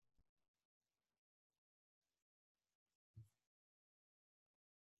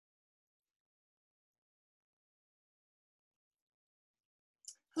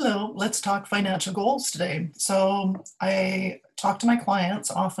Hello, let's talk financial goals today. So, I talk to my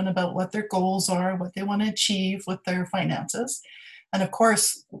clients often about what their goals are, what they want to achieve with their finances. And of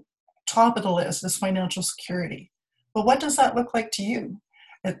course, top of the list is financial security. But what does that look like to you?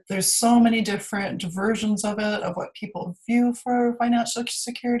 There's so many different versions of it, of what people view for financial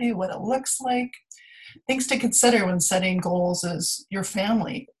security, what it looks like. Things to consider when setting goals is your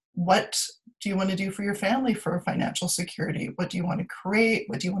family. What do you want to do for your family for financial security? What do you want to create?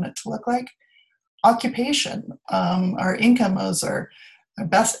 What do you want it to look like? Occupation. Our income is our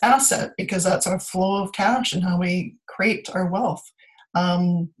best asset because that's our flow of cash and how we create our wealth.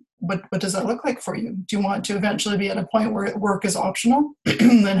 What does that look like for you? Do you want to eventually be at a point where work is optional?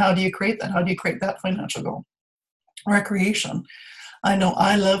 Then how do you create that? How do you create that financial goal? Recreation. I know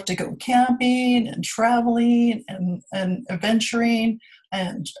I love to go camping and traveling and adventuring,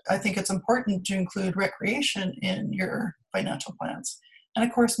 and I think it's important to include recreation in your financial plans. And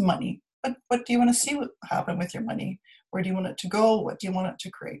of course, money. What do you want to see happen with your money? Where do you want it to go? What do you want it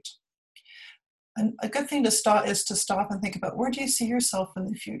to create? And a good thing to stop is to stop and think about, where do you see yourself in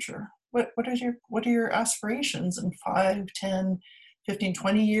the future? What are your aspirations in 5, 10, 15,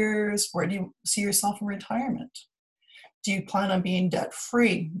 20 years? Where do you see yourself in retirement? Do you plan on being debt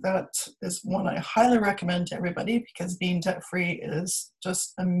free? That is one I highly recommend to everybody because being debt free is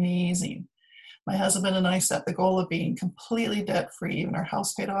just amazing. My husband and I set the goal of being completely debt free. Even our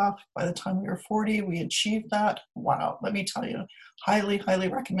house paid off. By the time we were 40, we achieved that. Wow, let me tell you, highly, highly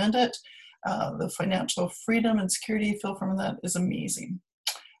recommend it. The financial freedom and security you feel from that is amazing.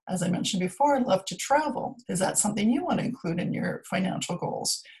 As I mentioned before, I love to travel. Is that something you want to include in your financial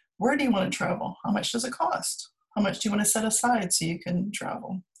goals? Where do you want to travel? How much does it cost? How much do you want to set aside so you can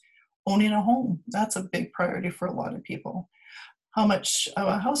travel? Owning a home, that's a big priority for a lot of people. How much of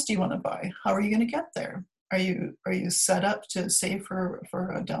a house do you want to buy? How are you going to get there? Are you set up to save for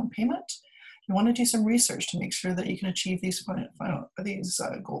a down payment? You want to do some research to make sure that you can achieve these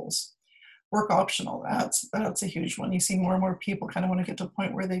goals. Work optional, that's a huge one. You see more and more people kind of want to get to a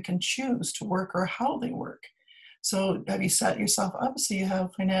point where they can choose to work or how they work. So have you set yourself up so you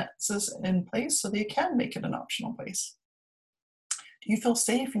have finances in place so that you can make it an optional place? Do you feel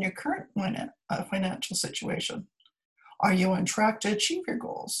safe in your current financial situation? Are you on track to achieve your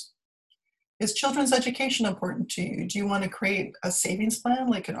goals? Is children's education important to you? Do you want to create a savings plan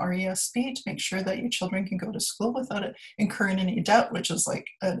like an RESP to make sure that your children can go to school without incurring any debt, which is like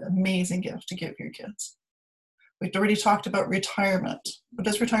an amazing gift to give your kids? We've already talked about retirement. What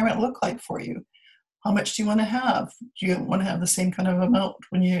does retirement look like for you? How much do you want to have? Do you want to have the same kind of amount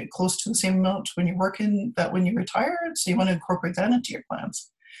when you're close to the same amount when you're working that when you retire? So you want to incorporate that into your plans.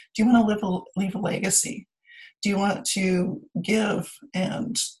 Do you want to leave a legacy? Do you want to give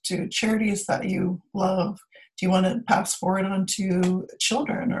and to charities that you love? Do you want to pass forward on to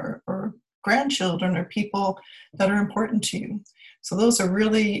children or grandchildren or people that are important to you? So those are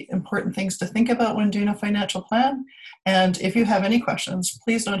really important things to think about when doing a financial plan. And if you have any questions,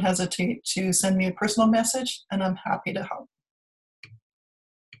 please don't hesitate to send me a personal message and I'm happy to help.